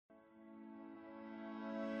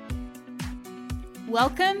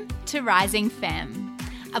Welcome to Rising Femme,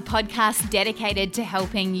 a podcast dedicated to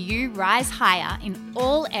helping you rise higher in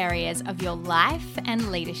all areas of your life and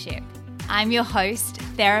leadership. I'm your host,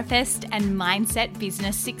 therapist, and mindset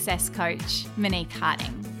business success coach, Monique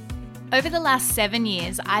Harding. Over the last 7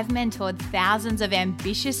 years, I've mentored thousands of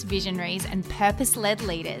ambitious visionaries and purpose-led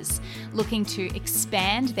leaders looking to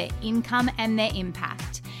expand their income and their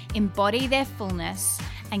impact, embody their fullness,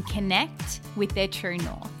 and connect with their true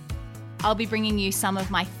north. I'll be bringing you some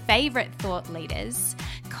of my favorite thought leaders,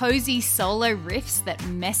 cozy solo riffs that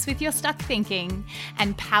mess with your stuck thinking,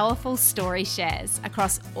 and powerful story shares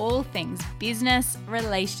across all things business,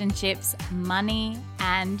 relationships, money,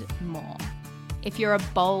 and more. If you're a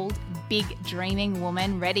bold, big dreaming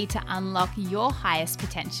woman ready to unlock your highest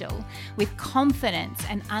potential with confidence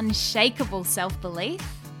and unshakable self-belief,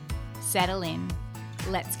 settle in.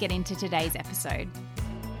 Let's get into today's episode.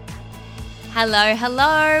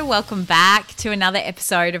 Hello. Welcome back to another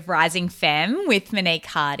episode of Rising Femme with Monique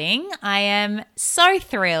Harding. I am so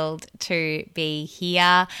thrilled to be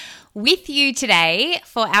here with you today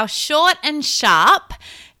for our short and sharp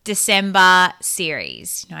December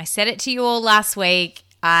series. I said it to you all last week.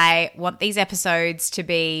 I want these episodes to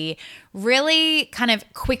be really kind of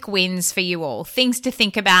quick wins for you all, things to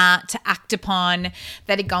think about, to act upon,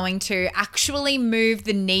 that are going to actually move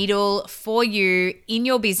the needle for you in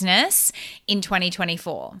your business in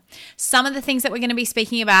 2024. Some of the things that we're going to be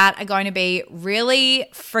speaking about are going to be really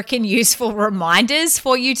freaking useful reminders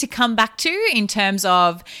for you to come back to in terms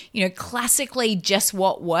of, classically just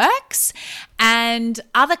what works. And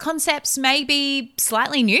other concepts may be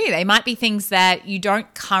slightly new. They might be things that you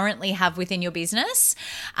don't currently have within your business.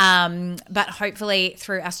 But hopefully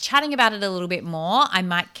through us chatting about it a little bit more, I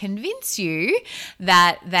might convince you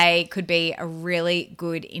that they could be a really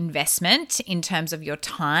good investment in terms of your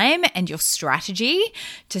time and your strategy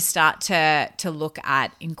to start to look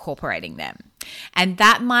at incorporating them. And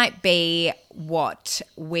that might be what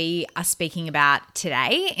we are speaking about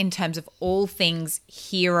today in terms of all things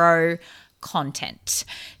hero content.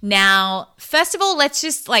 Now, first of all, let's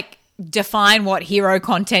just define what hero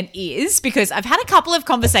content is, because I've had a couple of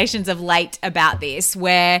conversations of late about this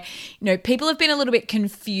where, people have been a little bit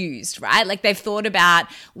confused, right? They've thought about,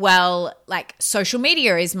 social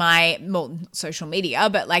media is social media,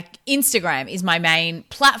 but Instagram is my main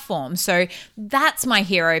platform. So that's my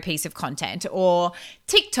hero piece of content. Or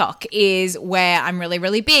TikTok is where I'm really,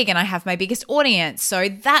 really big and I have my biggest audience. So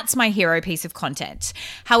that's my hero piece of content.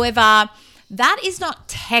 However, that is not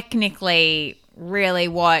technically really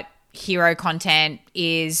what hero content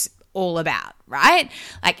is all about, right?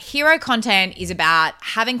 Hero content is about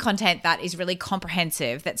having content that is really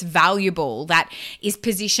comprehensive, that's valuable, that is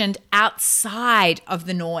positioned outside of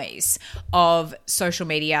the noise of social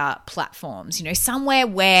media platforms, somewhere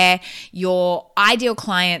where your ideal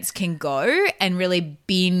clients can go and really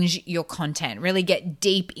binge your content, really get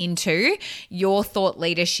deep into your thought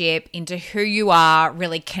leadership, into who you are,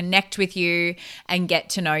 really connect with you and get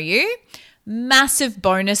to know you. Massive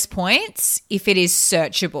bonus points if it is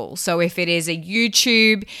searchable. So if it is a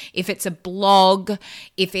YouTube, if it's a blog,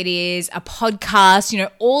 if it is a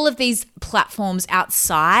podcast, all of these platforms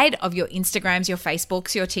outside of your Instagrams, your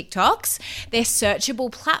Facebooks, your TikToks, they're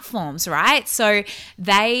searchable platforms, right? So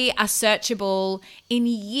they are searchable in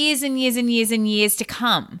years and years and years and years to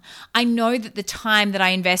come. I know that the time that I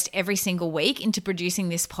invest every single week into producing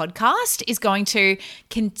this podcast is going to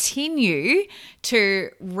continue to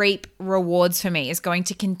reap rewards for me, is going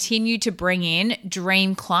to continue to bring in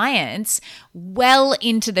dream clients well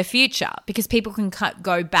into the future, because people can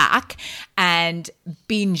go back and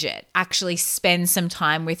binge it, actually spend some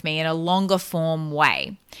time with me in a longer form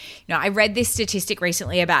way. I read this statistic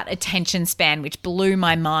recently about attention span, which blew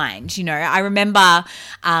my mind. I remember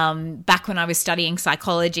back when I was studying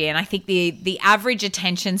psychology, and I think the average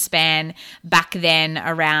attention span back then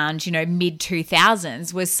around, mid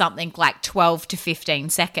 2000s was something like 12 to 15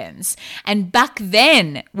 seconds. And back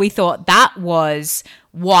then we thought that was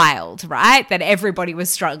wild, right? That everybody was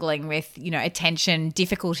struggling with, attention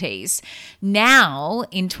difficulties. Now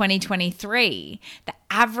in 2023, the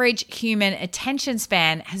average human attention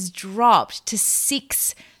span has dropped to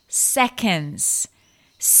 6 seconds.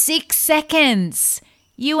 6 seconds.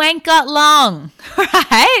 You ain't got long,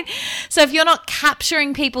 right? So if you're not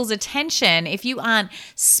capturing people's attention, if you aren't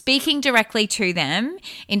speaking directly to them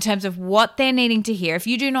in terms of what they're needing to hear, if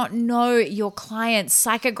you do not know your client's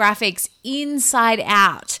psychographics inside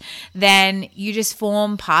out, then you just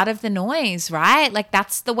form part of the noise, right?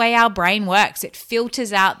 That's the way our brain works. It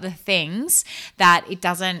filters out the things that it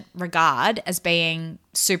doesn't regard as being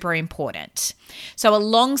super important. So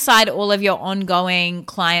alongside all of your ongoing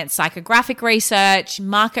client psychographic research,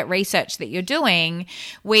 market research that you're doing,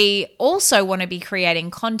 we also want to be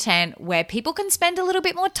creating content where people can spend a little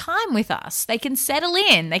bit more time with us. They can settle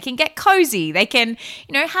in, they can get cozy, they can,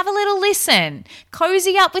 have a little listen,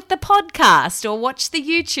 cozy up with the podcast or watch the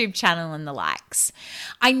YouTube channel and the likes.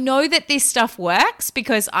 I know that this stuff works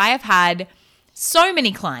because I have had so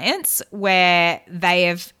many clients where they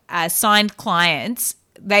have signed clients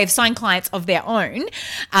of their own,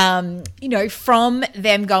 from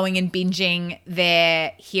them going and binging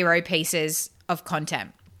their hero pieces of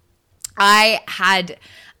content. I had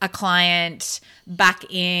a client back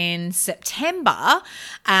in September,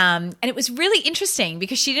 and it was really interesting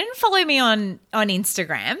because she didn't follow me on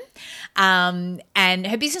Instagram, and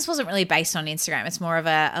her business wasn't really based on Instagram. It's more of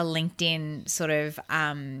a LinkedIn sort of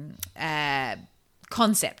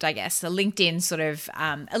concept, I guess. A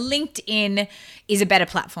LinkedIn is a better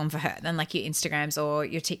platform for her than like your Instagrams or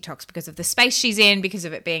your TikToks because of the space she's in, because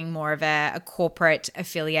of it being more of a corporate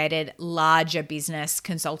affiliated, larger business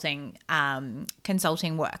consulting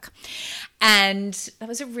work. And that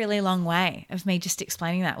was a really long way of me just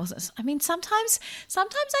explaining that. Sometimes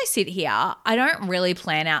I sit here, I don't really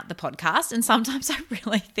plan out the podcast, and sometimes I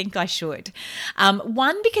really think I should.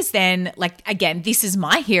 One, because then, again, this is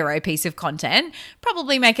my hero piece of content,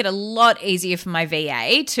 probably make it a lot easier for my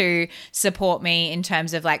VA to support me in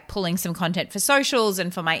terms of pulling some content for socials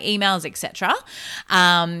and for my emails, etc.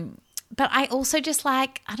 But I also just I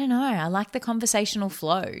like the conversational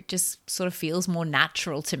flow. Just sort of feels more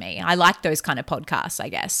natural to me. I like those kind of podcasts, I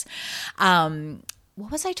guess.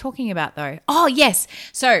 What was I talking about though? Oh, yes.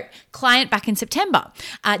 So client back in September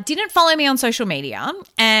didn't follow me on social media,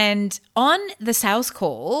 and on the sales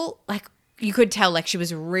call, you could tell she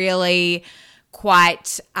was really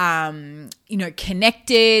quite, connected.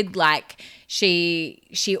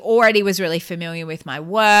 She already was really familiar with my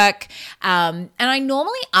work. And I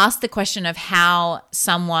normally ask the question of how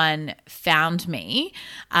someone found me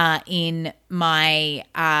in my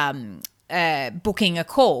booking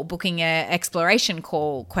an exploration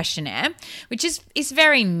call questionnaire, which is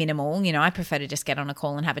very minimal. I prefer to just get on a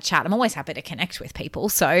call and have a chat. I'm always happy to connect with people.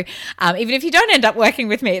 So even if you don't end up working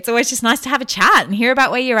with me, it's always just nice to have a chat and hear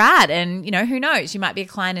about where you're at. And, who knows, you might be a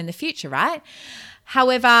client in the future, right?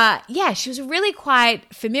 However, she was really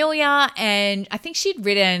quite familiar, and I think she'd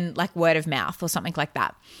written word of mouth or something like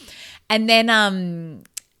that. And then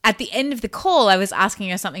at the end of the call, I was asking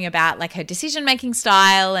her something about her decision-making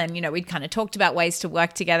style, and, we'd kind of talked about ways to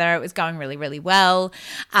work together. It was going really, really well.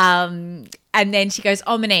 And then she goes,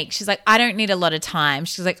 "Oh, Monique," she's like, "I don't need a lot of time."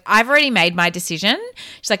 She's like, "I've already made my decision."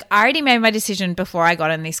 She's like, "I already made my decision before I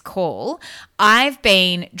got on this call. I've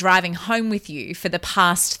been driving home with you for the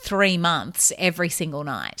past 3 months every single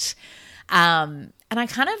night." And I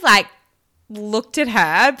kind of looked at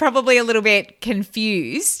her, probably a little bit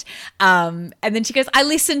confused. And then she goes,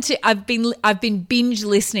 I've been binge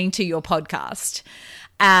listening to your podcast.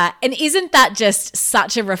 And isn't that just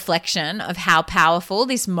such a reflection of how powerful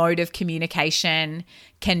this mode of communication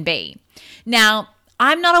can be? Now,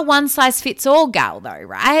 I'm not a one-size-fits-all gal though,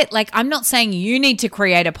 right? I'm not saying you need to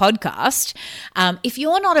create a podcast. If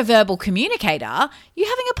you're not a verbal communicator, you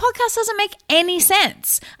having a podcast doesn't make any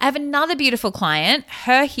sense. I have another beautiful client.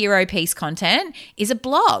 Her hero piece content is a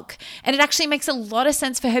blog, and it actually makes a lot of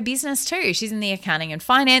sense for her business too. She's in the accounting and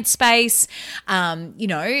finance space.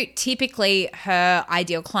 Typically her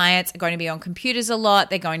ideal clients are going to be on computers a lot.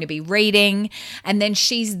 They're going to be reading, and then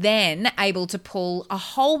she's then able to pull a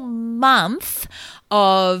whole month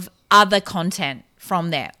of other content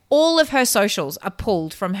from there. All of her socials are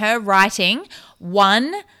pulled from her writing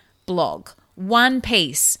one blog, one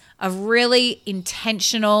piece of really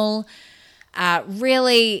intentional,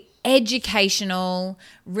 really educational,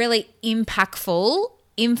 really impactful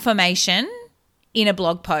information in a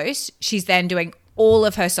blog post. She's then doing all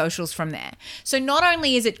of her socials from there. So not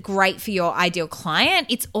only is it great for your ideal client,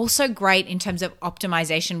 it's also great in terms of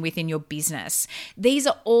optimization within your business. These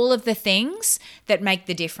are all of the things that make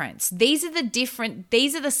the difference. These are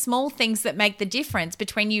the small things that make the difference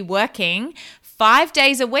between you working 5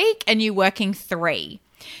 days a week and you working 3.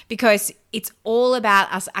 Because it's all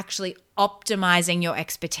about us actually optimizing your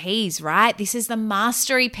expertise, right? This is the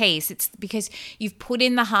mastery piece. It's because you've put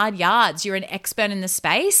in the hard yards. You're an expert in the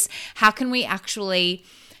space. How can we actually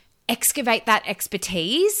excavate that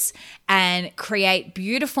expertise and create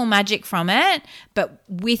beautiful magic from it, but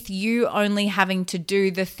with you only having to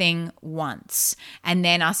do the thing once, and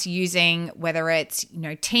then us using whether it's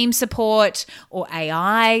team support or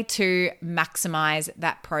AI to maximize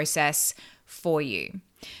that process for you.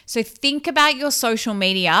 So think about your social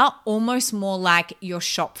media almost more like your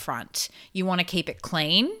shop front. You want to keep it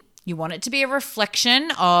clean. You want it to be a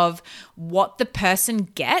reflection of what the person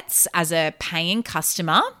gets as a paying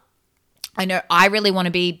customer. I know I really want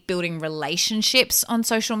to be building relationships on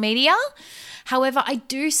social media. However, I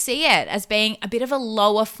do see it as being a bit of a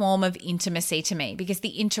lower form of intimacy to me because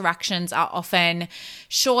the interactions are often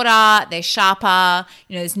shorter, they're sharper,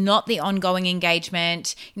 there's not the ongoing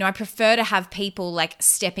engagement. I prefer to have people like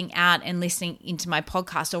stepping out and listening into my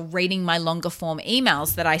podcast or reading my longer form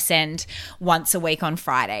emails that I send once a week on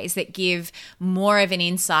Fridays that give more of an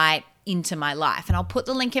insight into my life. And I'll put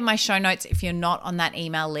the link in my show notes if you're not on that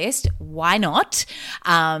email list. Why not?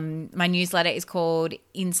 My newsletter is called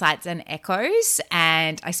Insights and Echoes,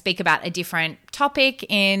 and I speak about a different topic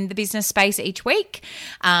in the business space each week,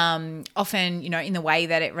 often, in the way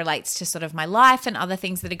that it relates to sort of my life and other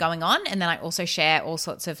things that are going on. And then I also share all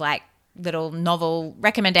sorts of like little novel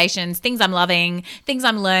recommendations, things I'm loving, things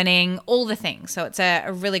I'm learning, all the things. So it's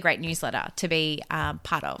a really great newsletter to be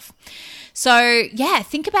part of. So yeah,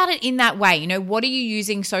 think about it in that way. What are you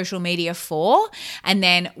using social media for? And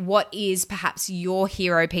then what is perhaps your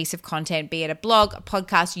hero piece of content, be it a blog, a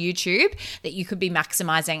podcast, YouTube, that you could be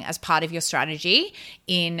maximizing as part of your strategy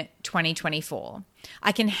in 2024?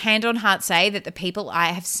 I can hand on heart say that the people I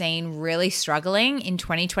have seen really struggling in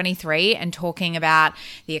 2023 and talking about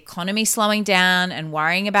the economy slowing down and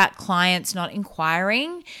worrying about clients not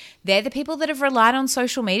inquiring, they're the people that have relied on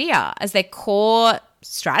social media as their core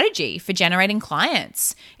strategy for generating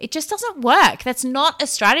clients. It just doesn't work. That's not a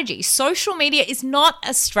strategy. Social media is not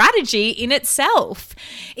a strategy in itself.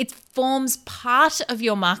 It forms part of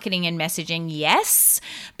your marketing and messaging, yes,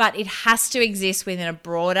 but it has to exist within a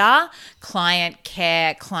broader client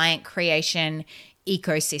care, client creation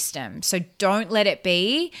ecosystem. So don't let it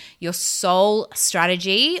be your sole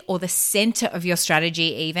strategy or the center of your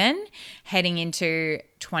strategy even heading into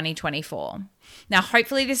 2024. Now,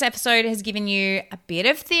 hopefully this episode has given you a bit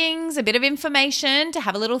of things, a bit of information to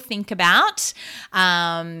have a little think about.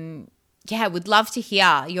 Would love to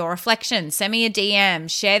hear your reflections. Send me a DM,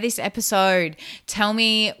 share this episode. Tell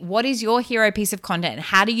me, what is your hero piece of content?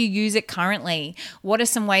 How do you use it currently? What are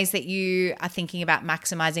some ways that you are thinking about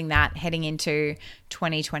maximizing that heading into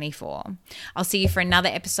 2024? I'll see you for another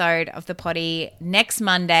episode of The Potty next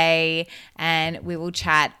Monday, and we will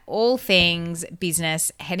chat all things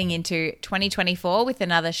business heading into 2024 with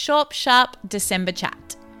another short, sharp December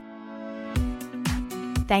chat.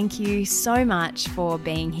 Thank you so much for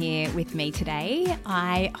being here with me today.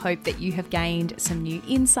 I hope that you have gained some new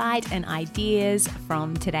insight and ideas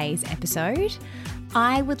from today's episode.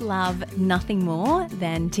 I would love nothing more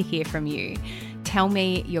than to hear from you. Tell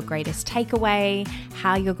me your greatest takeaway,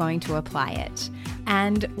 how you're going to apply it,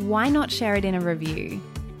 and why not share it in a review?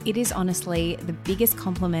 It is honestly the biggest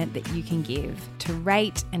compliment that you can give to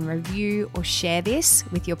rate and review or share this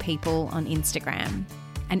with your people on Instagram.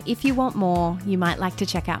 And if you want more, you might like to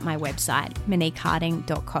check out my website,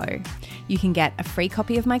 moniqueharding.co. You can get a free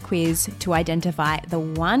copy of my quiz to identify the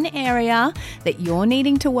one area that you're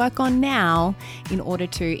needing to work on now in order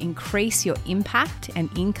to increase your impact and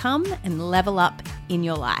income and level up in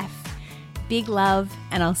your life. Big love,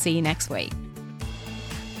 and I'll see you next week.